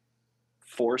trying to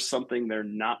force something they're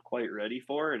not quite ready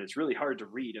for, and it's really hard to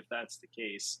read if that's the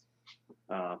case.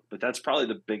 But that's probably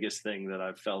the biggest thing that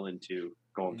I've fell into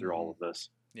going through all of this.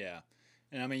 Yeah,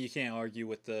 and I mean you can't argue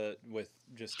with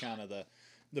just kind of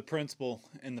the principle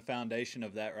and the foundation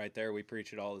of that right there. We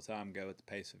preach it all the time. Go at the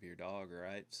pace of your dog,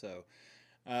 right? So,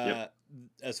 Yep.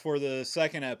 as for the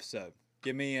second episode,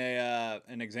 give me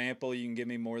an example. You can give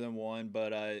me more than one,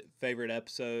 but favorite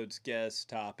episodes, guests,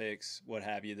 topics, what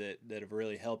have you that have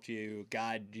really helped you,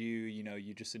 guide you.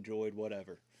 You just enjoyed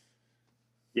whatever.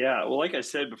 Yeah. Well, like I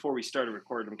said before we started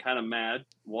recording, I'm kind of mad.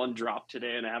 One dropped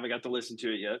today, and I haven't got to listen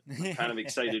to it yet. I'm kind of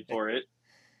excited for it.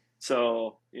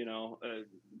 So,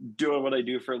 doing what I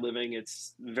do for a living,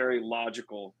 it's very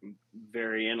logical,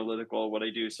 very analytical what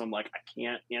I do. So I'm like, I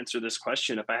can't answer this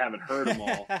question if I haven't heard them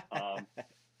all.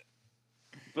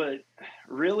 But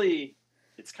really,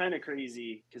 it's kind of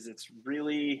crazy because it's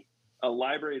really a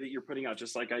library that you're putting out.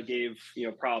 Just like I gave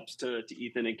props to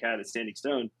Ethan and Kat at Standing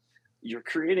Stone, you're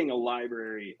creating a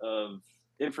library of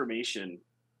information,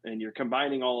 and you're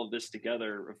combining all of this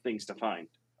together of things to find.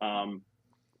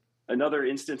 Another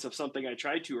instance of something I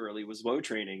tried too early was low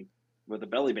training with a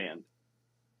belly band.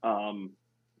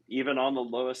 Even on the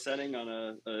lowest setting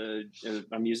on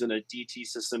I'm using a DT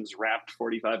Systems Wrapped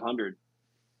 4500.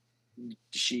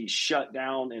 she shut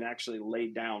down and actually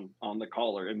laid down on the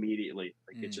collar immediately.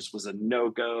 Like it Mm. just was a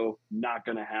no-go, not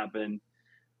going to happen.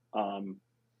 Um,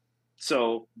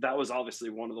 so that was obviously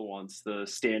one of the ones, the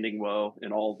standing woe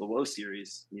in all of the woe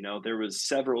series. You know, there was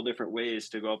several different ways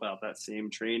to go about that same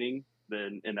training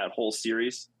than in that whole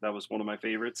series. That was one of my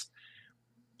favorites.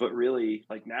 But really,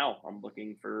 like now I'm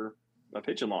looking for a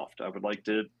pigeon loft. I would like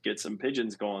to get some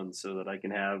pigeons going so that I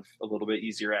can have a little bit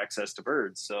easier access to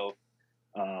birds. So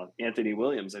Anthony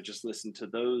Williams, I just listened to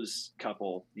those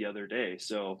couple the other day.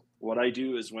 So what I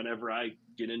do is whenever I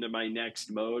get into my next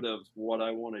mode of what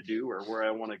I want to do or where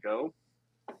I want to go,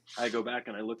 I go back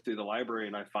and I look through the library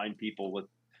and I find people with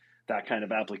that kind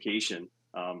of application.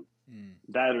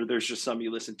 That or there's just some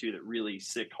you listen to that really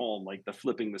sick home, like the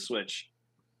flipping the switch.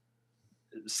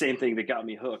 Same thing that got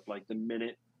me hooked. Like the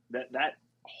minute that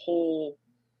whole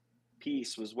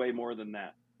piece was way more than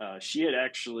that. She had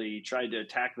actually tried to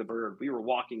attack the bird. We were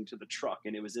walking to the truck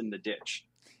and it was in the ditch,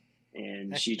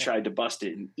 and she tried to bust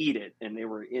it and eat it. And they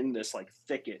were in this like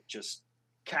thicket, just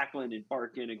cackling and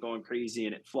barking and going crazy.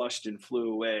 And it flushed and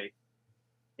flew away.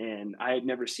 And I had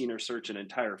never seen her search an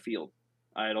entire field.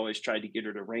 I had always tried to get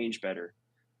her to range better.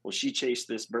 Well, she chased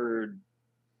this bird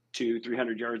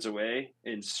 200-300 yards away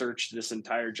and searched this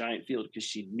entire giant field because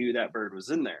she knew that bird was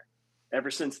in there.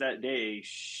 Ever since that day,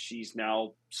 she's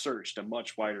now searched a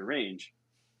much wider range.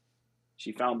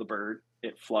 She found the bird.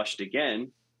 It flushed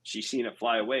again. She's seen it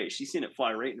fly away. She's seen it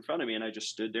fly right in front of me, and I just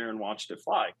stood there and watched it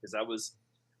fly because that was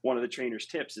one of the trainer's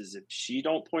tips is if she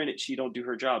don't point it, she don't do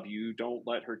her job. You don't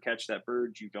let her catch that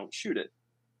bird. You don't shoot it.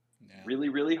 Yeah. Really,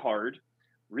 really hard.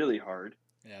 Really hard.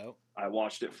 Yeah. I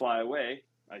watched it fly away.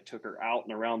 I took her out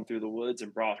and around through the woods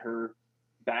and brought her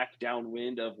back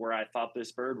downwind of where I thought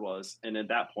this bird was. And at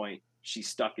that point, she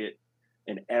stuck it.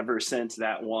 And ever since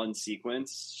that one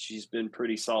sequence, she's been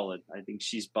pretty solid. I think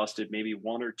she's busted maybe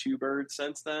 1 or 2 birds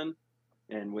since then.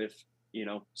 And with, you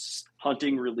know,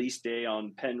 hunting release day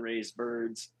on pen raised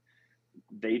birds,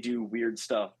 they do weird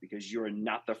stuff because you're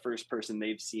not the first person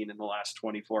they've seen in the last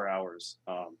 24 hours.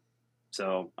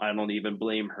 So I don't even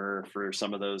blame her for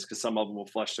some of those because some of them will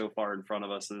flush so far in front of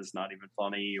us that it's not even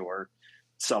funny, or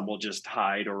some will just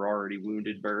hide or already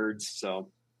wounded birds. So,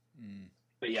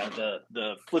 but yeah,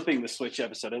 the flipping the switch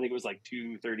episode, I think it was like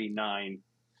 239,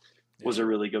 was a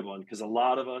really good one because a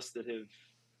lot of us that have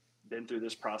been through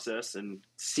this process and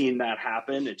seen that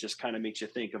happen, it just kind of makes you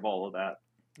think of all of that.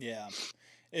 Yeah.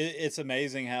 It's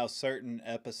amazing how certain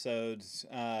episodes,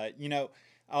 you know,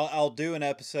 I'll do an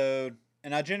episode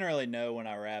and I generally know when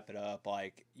I wrap it up,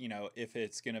 like, you know, if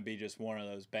it's going to be just one of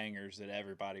those bangers that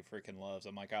everybody freaking loves,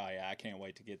 I'm like, oh yeah, I can't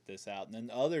wait to get this out. And then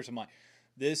the others, I'm like,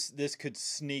 this could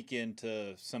sneak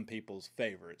into some people's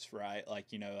favorites, right?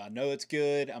 Like, you know it's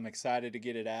good. I'm excited to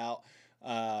get it out.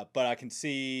 But I can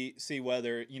see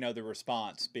whether, you know, the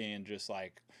response being just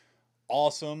like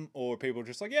awesome, or people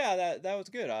just like, yeah, that was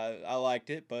good. I liked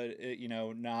it, but it, you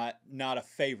know, not a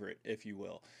favorite, if you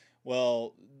will.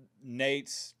 Well,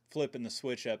 Nate's flipping the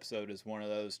switch episode is one of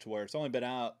those to where it's only been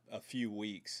out a few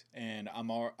weeks, and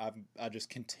I just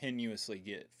continuously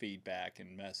get feedback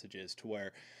and messages to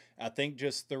where I think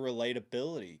just the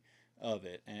relatability of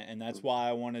it, and that's why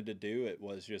I wanted to do it,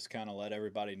 was just kind of let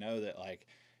everybody know that, like,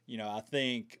 you know, I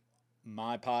think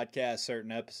my podcast,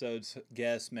 certain episodes,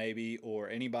 guests maybe, or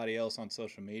anybody else on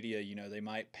social media, you know, they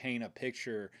might paint a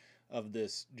picture of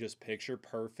this just picture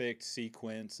perfect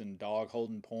sequence and dog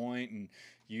holding point, and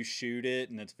you shoot it,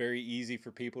 and it's very easy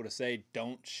for people to say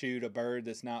don't shoot a bird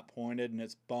that's not pointed and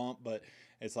it's bumped. But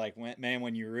it's like, man,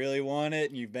 when you really want it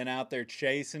and you've been out there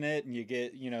chasing it, and you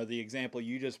get, you know, the example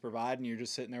you just provided, and you're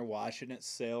just sitting there watching it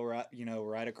sail right, you know,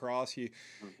 right across you,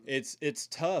 it's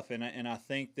tough. And I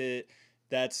think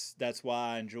that's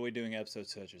why I enjoy doing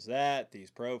episodes such as that,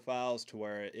 these profiles, to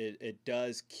where it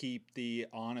does keep the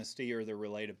honesty or the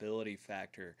relatability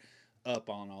factor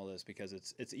up on all this, because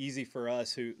it's easy for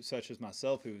us, who, such as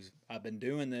myself, I've been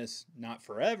doing this not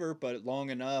forever, but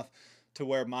long enough to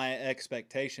where my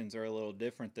expectations are a little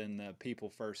different than the people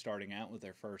first starting out with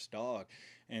their first dog.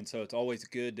 And so it's always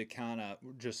good to kind of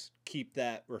just keep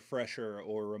that refresher,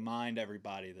 or remind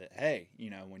everybody that, hey,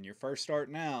 you know, when you're first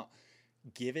starting out,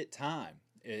 give it time.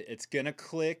 It's going to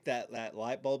click, that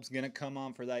light bulb's going to come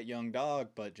on for that young dog,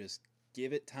 but just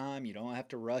give it time. You don't have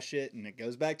to rush it. And it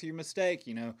goes back to your mistake,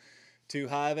 you know, too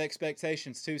high of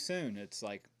expectations too soon. It's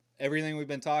like everything we've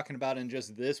been talking about in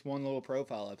just this one little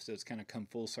profile episode, it's kind of come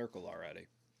full circle already.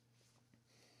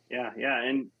 Yeah.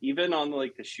 And even on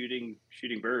like the shooting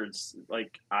birds,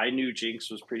 like I knew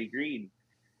Jinx was pretty green.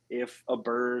 If a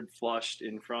bird flushed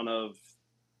in front of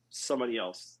somebody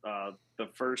else, the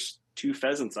first 2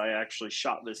 pheasants I actually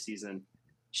shot this season,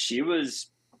 she was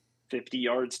 50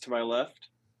 yards to my left.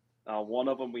 One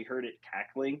of them, we heard it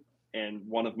cackling, and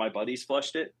one of my buddies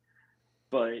flushed it.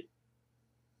 But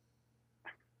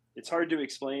it's hard to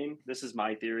explain. This is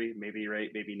my theory. Maybe you're right,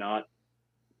 maybe not.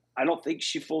 I don't think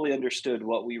she fully understood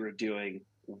what we were doing,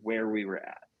 where we were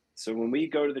at. So when we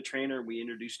go to the trainer, we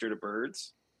introduced her to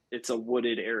birds. It's a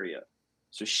wooded area.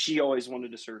 So she always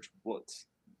wanted to search woods.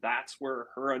 That's where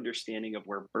her understanding of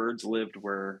where birds lived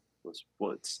was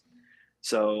woods.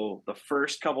 So the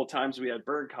first couple times we had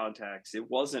bird contacts, it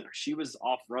wasn't, she was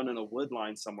off running a wood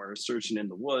line somewhere, searching in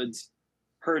the woods,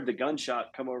 heard the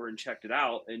gunshot, come over and checked it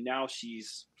out. And now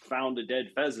she's found a dead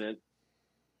pheasant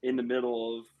in the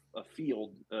middle of a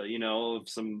field, of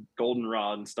some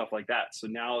goldenrod and stuff like that. So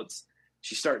now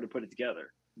she's starting to put it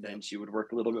together. Then she would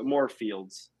work a little bit more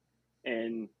fields.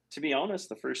 And to be honest,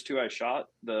 the first two I shot,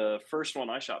 the first one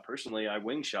I shot personally, I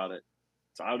wing shot it.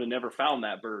 So I would have never found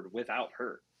that bird without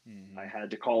her. Mm-hmm. I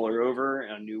had to call her over,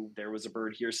 and I knew there was a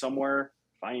bird here somewhere,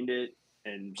 find it.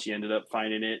 And she ended up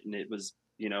finding it, and it was,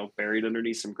 buried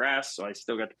underneath some grass. So I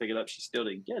still got to pick it up. She still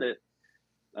didn't get it.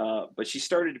 But she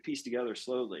started to piece together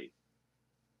slowly.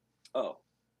 Oh,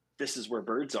 this is where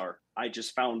birds are. I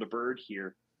just found a bird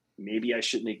here. Maybe I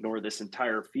shouldn't ignore this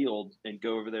entire field and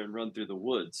go over there and run through the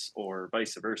woods, or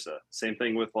vice versa. Same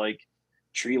thing with like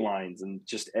tree lines and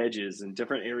just edges and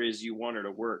different areas you want her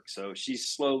to work. So she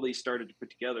slowly started to put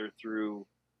together through,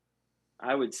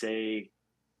 I would say,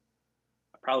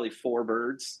 probably 4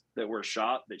 birds that were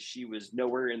shot that she was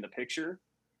nowhere in the picture,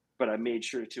 but I made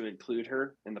sure to include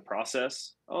her in the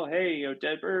process. Oh, hey,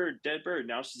 dead bird.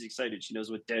 Now she's excited. She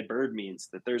knows what dead bird means,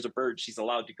 that there's a bird she's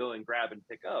allowed to go and grab and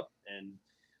pick up, and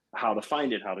how to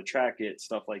find it, how to track it,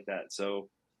 stuff like that. So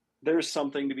there's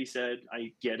something to be said.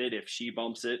 I get it. If she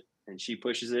bumps it and she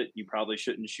pushes it, you probably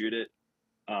shouldn't shoot it.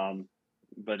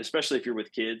 But especially if you're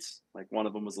with kids, like one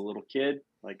of them was a little kid,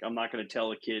 like I'm not going to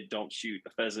tell a kid, don't shoot a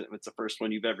pheasant if it's the first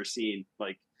one you've ever seen.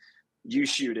 Like, you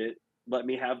shoot it, let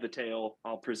me have the tail,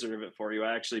 I'll preserve it for you.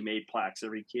 I actually made plaques.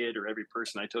 Every kid or every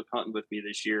person I took hunting with me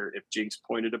this year, if Jinx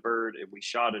pointed a bird and we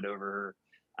shot it over her,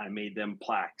 I made them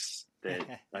plaques that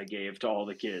I gave to all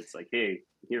the kids. Like, hey,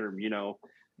 here, Nice.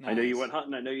 I know you went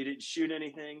hunting. I know you didn't shoot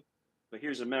anything, but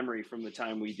here's a memory from the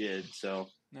time we did. So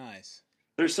nice.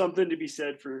 There's something to be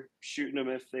said for shooting them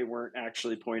if they weren't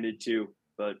actually pointed to,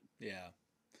 but yeah.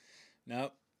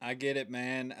 Nope. I get it,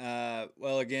 man.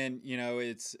 Well, again,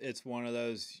 it's one of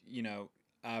those,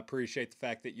 I appreciate the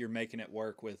fact that you're making it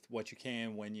work with what you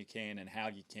can, when you can, and how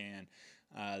you can.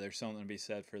 There's something to be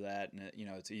said for that. And,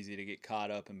 it's easy to get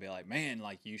caught up and be like, man,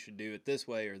 like you should do it this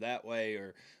way or that way,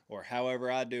 or however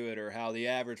I do it, or how the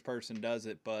average person does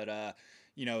it. But,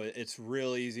 it's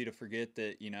real easy to forget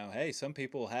that, hey, some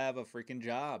people have a freaking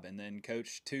job and then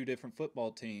coach 2 different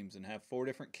football teams and have 4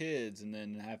 different kids and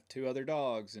then have 2 other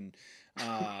dogs. And,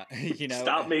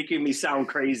 stop making me sound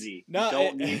crazy. No, you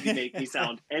don't need to make me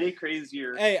sound any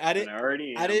crazier. Hey, I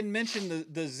didn't mention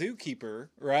the zookeeper,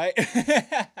 right?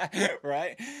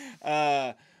 Right.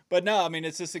 But no, I mean,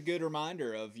 it's just a good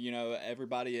reminder of,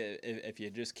 everybody, if you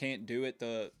just can't do it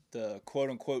the quote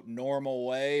unquote normal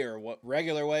way, or what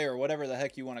regular way, or whatever the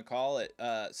heck you want to call it,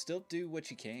 still do what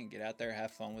you can. Get out there,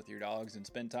 have fun with your dogs, and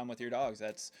spend time with your dogs.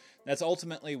 That's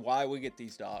ultimately why we get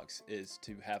these dogs, is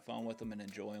to have fun with them and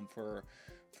enjoy them for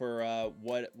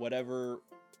whatever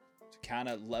kind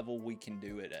of level we can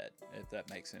do it at, if that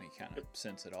makes any kind of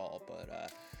sense at all.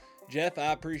 But Jeff,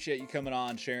 I appreciate you coming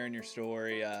on, sharing your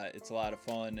story. It's a lot of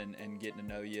fun and getting to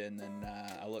know you. And then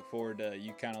I look forward to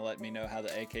you kind of letting me know how the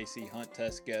AKC hunt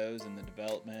test goes and the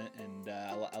development. And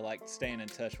I like staying in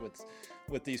touch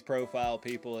with these profile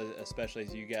people, especially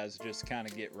as you guys just kind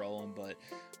of get rolling.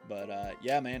 But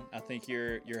yeah, man, I think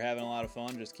you're having a lot of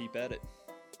fun. Just keep at it.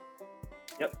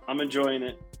 Yep, I'm enjoying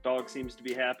it. Dog seems to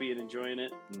be happy and enjoying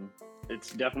it. And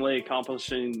it's definitely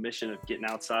accomplishing the mission of getting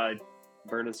outside,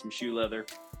 burning some shoe leather.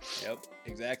 Yep,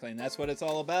 exactly. And that's what it's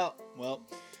all about. Well,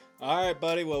 all right,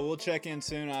 buddy. Well, we'll check in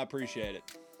soon. I appreciate it.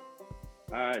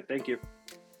 All right. Thank you.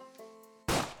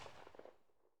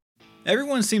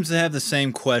 Everyone seems to have the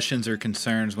same questions or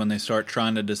concerns when they start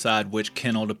trying to decide which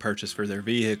kennel to purchase for their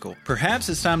vehicle. Perhaps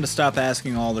it's time to stop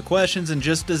asking all the questions and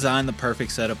just design the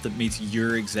perfect setup that meets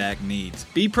your exact needs.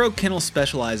 B-Pro Kennel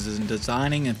specializes in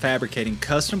designing and fabricating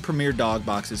custom premier dog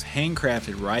boxes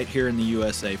handcrafted right here in the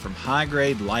USA from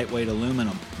high-grade, lightweight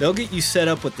aluminum. They'll get you set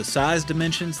up with the size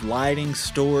dimensions, lighting,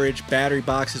 storage, battery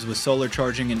boxes with solar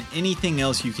charging, and anything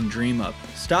else you can dream of.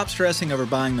 Stop stressing over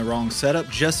buying the wrong setup,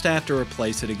 just have to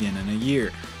replace it again in a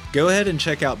year. Go ahead and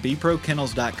check out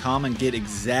bprokennels.com and get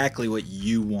exactly what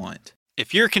you want.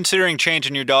 If you're considering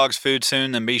changing your dog's food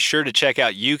soon, then be sure to check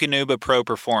out Eukanuba Pro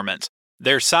Performance.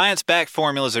 Their science-backed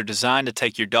formulas are designed to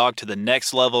take your dog to the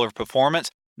next level of performance.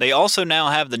 They also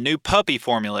now have the new puppy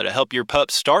formula to help your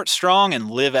pup start strong and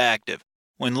live active.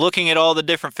 When looking at all the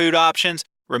different food options,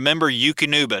 remember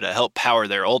Eukanuba to help power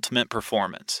their ultimate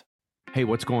performance. Hey,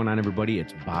 what's going on, everybody?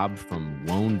 It's Bob from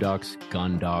Lone Ducks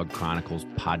Gun Dog Chronicles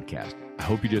podcast. I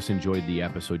hope you just enjoyed the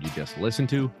episode you just listened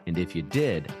to. And if you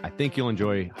did, I think you'll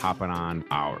enjoy hopping on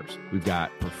ours. We've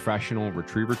got professional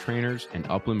retriever trainers and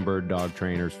upland bird dog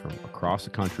trainers from across the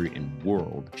country and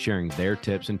world sharing their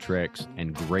tips and tricks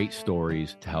and great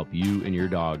stories to help you and your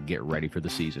dog get ready for the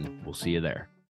season. We'll see you there.